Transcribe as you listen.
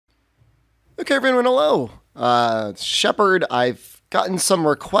Okay, everyone, hello. Shepard, I've gotten some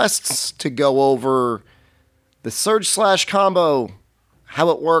requests to go over the Surge Slash combo,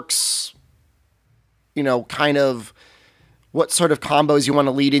 how it works, you know, kind of what sort of combos you want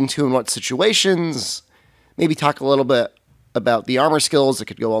to lead into in what situations, maybe talk a little bit about the armor skills that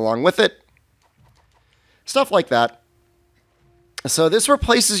could go along with it, stuff like that. So this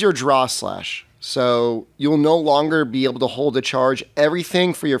replaces your draw slash. So you'll no longer be able to hold a charge.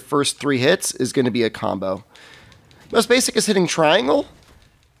 Everything for your first 3 hits is going to be a combo. Most basic is hitting triangle.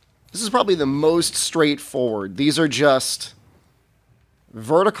 This is probably the most straightforward. These are just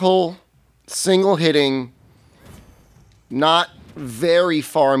vertical, single hitting, not very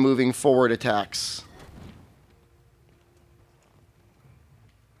far moving forward attacks.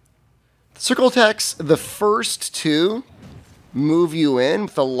 Circle attacks, the first 2 move you in,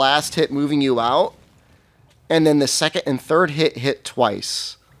 with the last hit moving you out, and then the second and third hit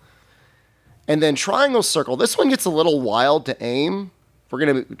twice. And then triangle circle, this one gets a little wild to aim. We're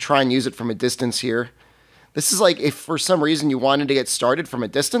going to try and use it from a distance here. This is like if for some reason you wanted to get started from a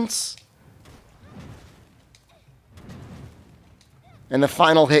distance. And the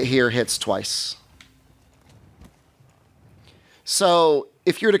final hit here hits twice. So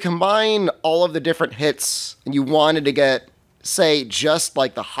if you're to combine all of the different hits and you wanted to get, say, just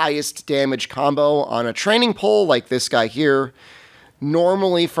like the highest damage combo on a training pole like this guy here,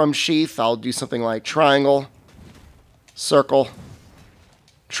 normally from Sheath, I'll do something like triangle, circle,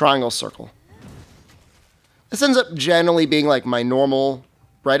 triangle, circle. This ends up generally being like my normal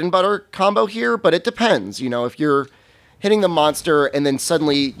bread and butter combo here, but it depends. You know, if you're hitting the monster and then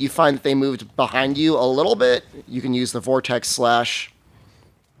suddenly you find that they moved behind you a little bit, you can use the vortex slash.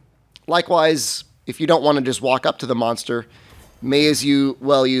 Likewise, if you don't want to just walk up to the monster, may as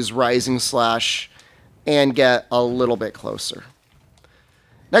well use rising slash and get a little bit closer.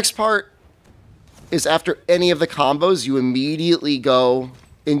 Next part is after any of the combos, you immediately go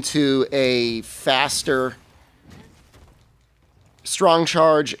into a faster strong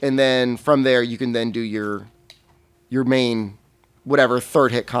charge, and then from there you can then do your main, whatever,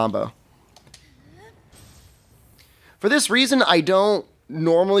 third hit combo. For this reason, I don't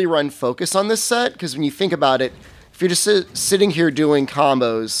normally run focus on this set, because when you think about it, if you're just sitting here doing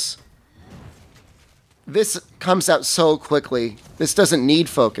combos, this comes out so quickly. This doesn't need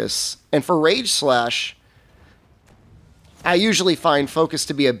focus. And for Rage Slash, I usually find focus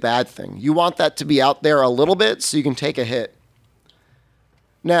to be a bad thing. You want that to be out there a little bit so you can take a hit.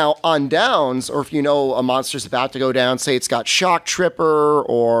 Now, on downs, or if you know a monster's about to go down, say it's got Shock Tripper,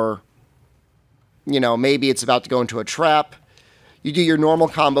 or, you know, maybe it's about to go into a trap, you do your normal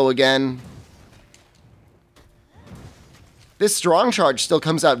combo again. This strong charge still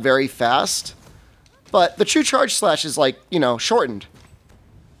comes out very fast, but the true charge slash is like, you know, shortened.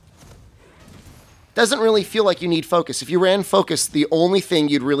 Doesn't really feel like you need focus. If you ran focus, the only thing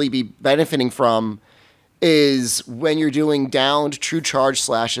you'd really be benefiting from is when you're doing downed true charge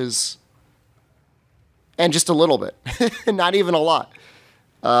slashes, and just a little bit, not even a lot,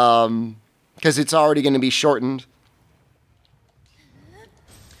 because it's already going to be shortened.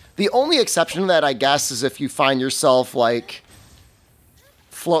 The only exception to that, I guess, is if you find yourself like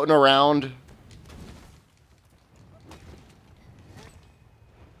floating around.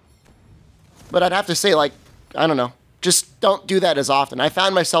 But I'd have to say, like, I don't know, just don't do that as often. I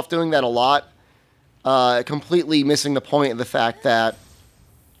found myself doing that a lot, completely missing the point of the fact that,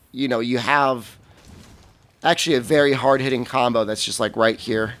 you know, you have actually a very hard-hitting combo that's just like right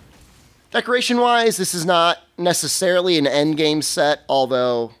here. Decoration-wise, this is not necessarily an endgame set,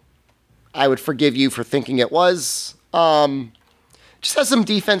 although I would forgive you for thinking it was. Just has some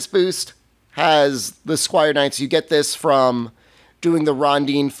defense boost, has the Squire Knights. You get this from doing the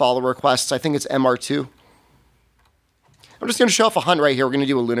Rondine follower quests. I think it's MR2. I'm just going to show off a hunt right here. We're going to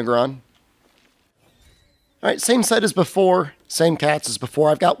do a Lunagaron. All right, same set as before, same cats as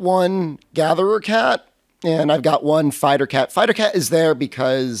before. I've got one Gatherer cat, and I've got one Fighter cat. Fighter cat is there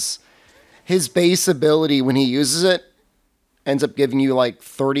because his base ability, when he uses it, ends up giving you like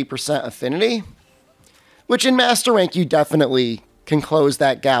 30% affinity, which in Master Rank, you definitely can close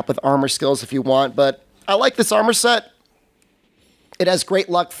that gap with armor skills if you want, but I like this armor set. It has Great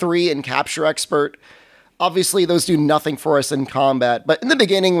Luck 3 and Capture Expert. Obviously, those do nothing for us in combat, but in the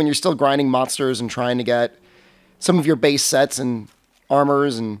beginning, when you're still grinding monsters and trying to get some of your base sets and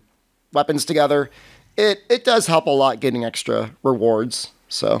armors and weapons together, it does help a lot getting extra rewards.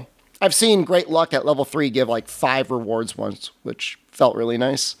 So I've seen Great Luck at level 3 give like 5 rewards once, which felt really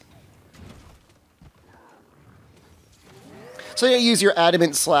nice. So you use your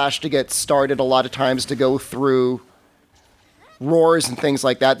Adamant Slash to get started a lot of times to go through roars and things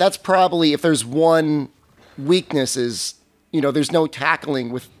like that. That's probably, if there's one weakness, is, you know, there's no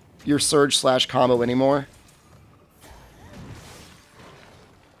tackling with your surge slash combo anymore.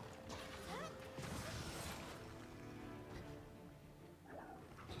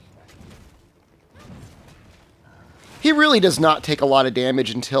 He really does not take a lot of damage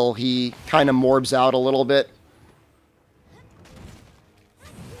until he kind of morbs out a little bit.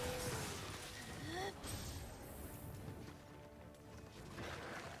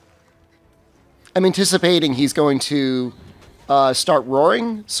 I'm anticipating he's going to start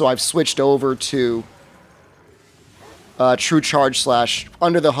roaring, so I've switched over to True Charge Slash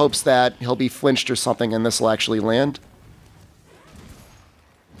under the hopes that he'll be flinched or something and this will actually land.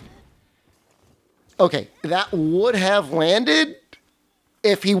 Okay, that would have landed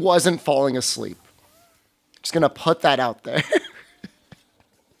if he wasn't falling asleep. Just going to put that out there.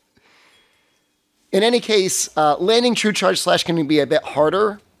 In any case, landing True Charge Slash can be a bit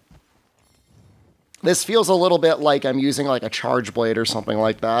harder. This feels a little bit like I'm using like a Charge Blade or something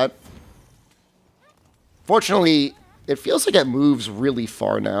like that. Fortunately, it feels like it moves really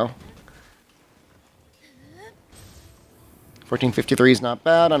far now. 1453 is not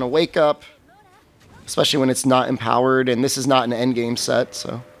bad on a wake up. Especially when it's not empowered, and this is not an endgame set,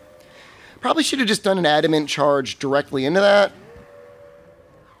 so... Probably should have just done an adamant charge directly into that.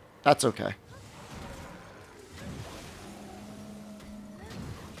 That's okay.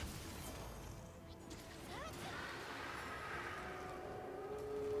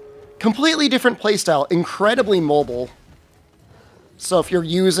 Completely different playstyle, incredibly mobile. So if you're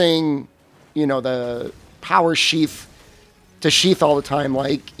using, you know, the power sheath to sheath all the time,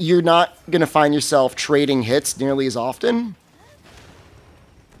 like, you're not going to find yourself trading hits nearly as often.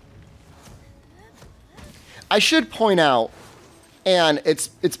 I should point out, and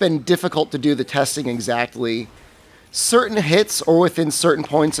it's been difficult to do the testing exactly, certain hits or within certain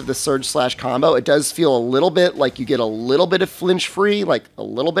points of the surge slash combo, it does feel a little bit like you get a little bit of flinch free, like a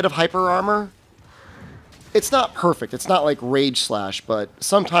little bit of hyper armor. It's not perfect, it's not like rage slash, but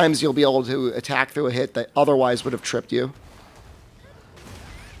sometimes you'll be able to attack through a hit that otherwise would have tripped you.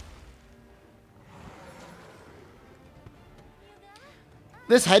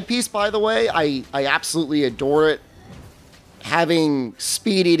 This headpiece, by the way, I absolutely adore it. Having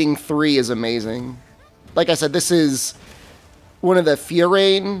Speed Eating 3 is amazing. Like I said, this is one of the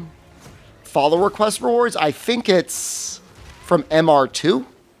Fiorane follow request rewards. I think it's from MR2.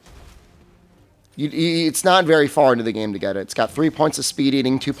 It's not very far into the game to get it. It's got 3 points of Speed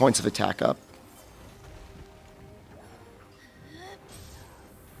Eating, 2 points of attack up.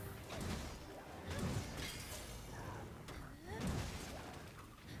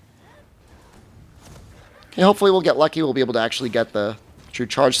 Okay, hopefully we'll get lucky. We'll be able to actually get the True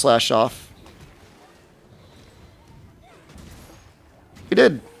Charge Slash off. We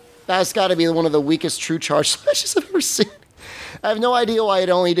did. That's got to be one of the weakest True Charge Slashes I've ever seen. I have no idea why it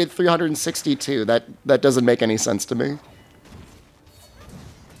only did 362. That doesn't make any sense to me.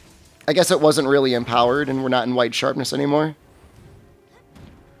 I guess it wasn't really empowered and we're not in white sharpness anymore.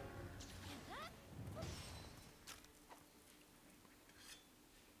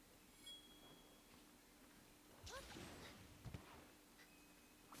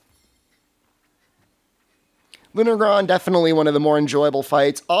 Lunagaron, definitely one of the more enjoyable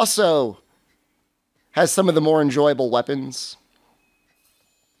fights. Also has some of the more enjoyable weapons.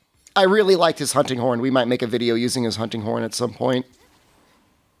 I really liked his hunting horn. We might make a video using his hunting horn at some point.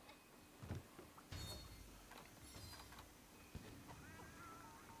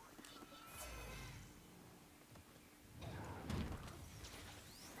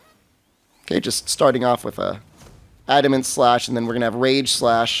 Okay, just starting off with a Adamant Slash, and then we're going to have Rage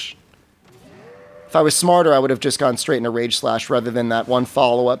Slash. If I was smarter, I would have just gone straight into Rage Slash rather than that one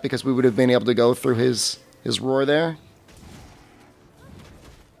follow-up, because we would have been able to go through his roar there.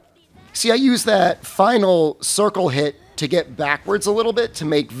 See, I use that final circle hit to get backwards a little bit to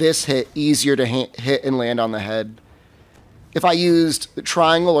make this hit easier to hit and land on the head. If I used the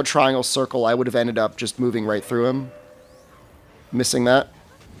triangle or triangle circle, I would have ended up just moving right through him. Missing that.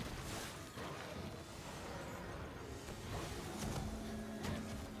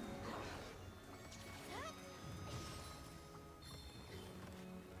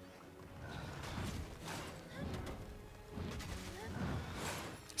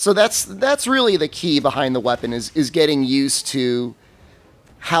 So that's really the key behind the weapon is getting used to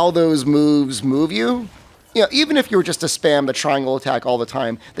how those moves move you. You know, even if you were just to spam the triangle attack all the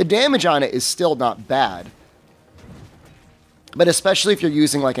time, the damage on it is still not bad. But especially if you're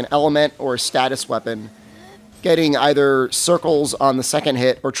using like an element or a status weapon, getting either circles on the second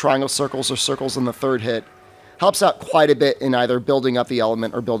hit or triangle circles or circles on the third hit Helps out quite a bit in either building up the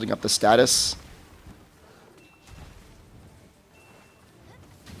element or building up the status.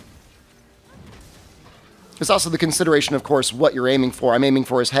 There's also the consideration, of course, what you're aiming for. I'm aiming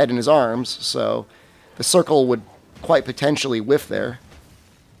for his head and his arms, so the circle would quite potentially whiff there.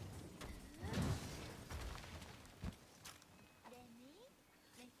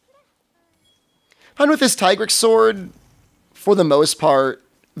 And with this Tigrex sword, for the most part,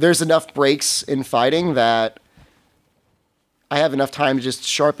 there's enough breaks in fighting that I have enough time to just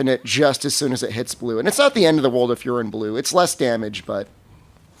sharpen it just as soon as it hits blue. And it's not the end of the world if you're in blue. It's less damage, but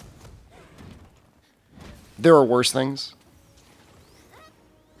there are worse things.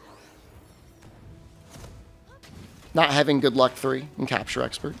 Not having good luck 3 and capture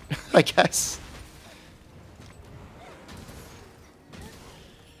expert, I guess.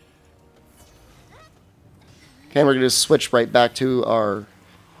 Okay, we're going to switch right back to our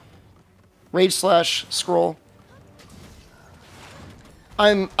Rage Slash scroll.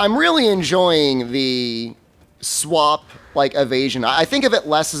 I'm really enjoying the swap, like, evasion. I think of it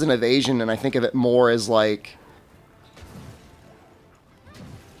less as an evasion, and I think of it more as, like,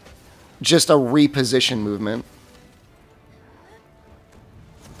 just a reposition movement.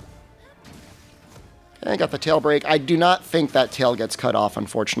 Okay, I got the tail break. I do not think that tail gets cut off,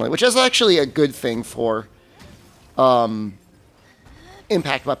 unfortunately, which is actually a good thing for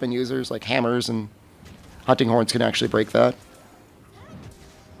impact weapon users, like hammers and hunting horns can actually break that.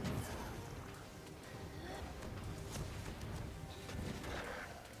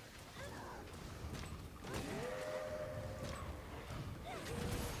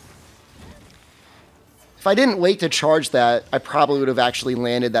 If I didn't wait to charge that, I probably would have actually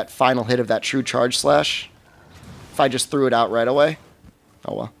landed that final hit of that true charge slash. If I just threw it out right away.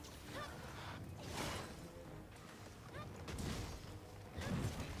 Oh well.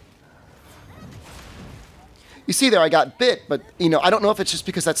 You see there, I got bit, but, you know, I don't know if it's just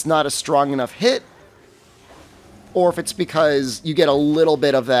because that's not a strong enough hit, or if it's because you get a little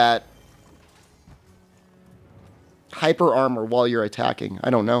bit of that hyper armor while you're attacking. I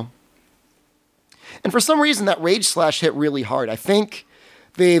don't know. And for some reason, that Rage Slash hit really hard. I think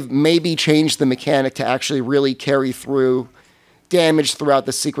they've maybe changed the mechanic to actually really carry through damage throughout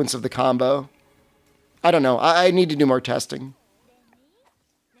the sequence of the combo. I don't know. I need to do more testing.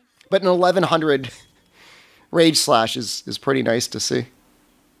 But an 1100 Rage Slash is pretty nice to see.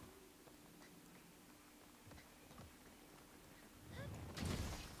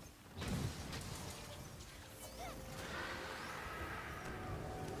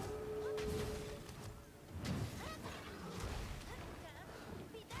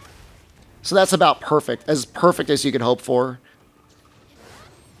 So that's about perfect as you could hope for.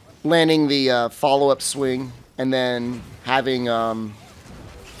 Landing the follow-up swing and then having...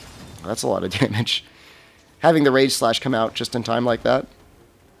 that's a lot of damage. Having the Rage Slash come out just in time like that.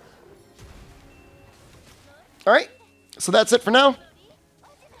 Alright, so that's it for now.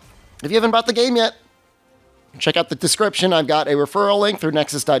 If you haven't bought the game yet, check out the description. I've got a referral link through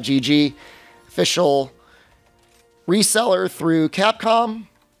Nexus.gg, official reseller through Capcom.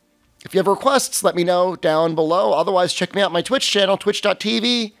 If you have requests, let me know down below. Otherwise, check me out on my Twitch channel,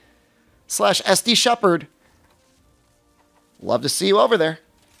 twitch.tv/SDShepherd. Love to see you over there.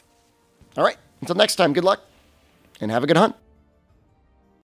 All right, until next time, good luck, and have a good hunt.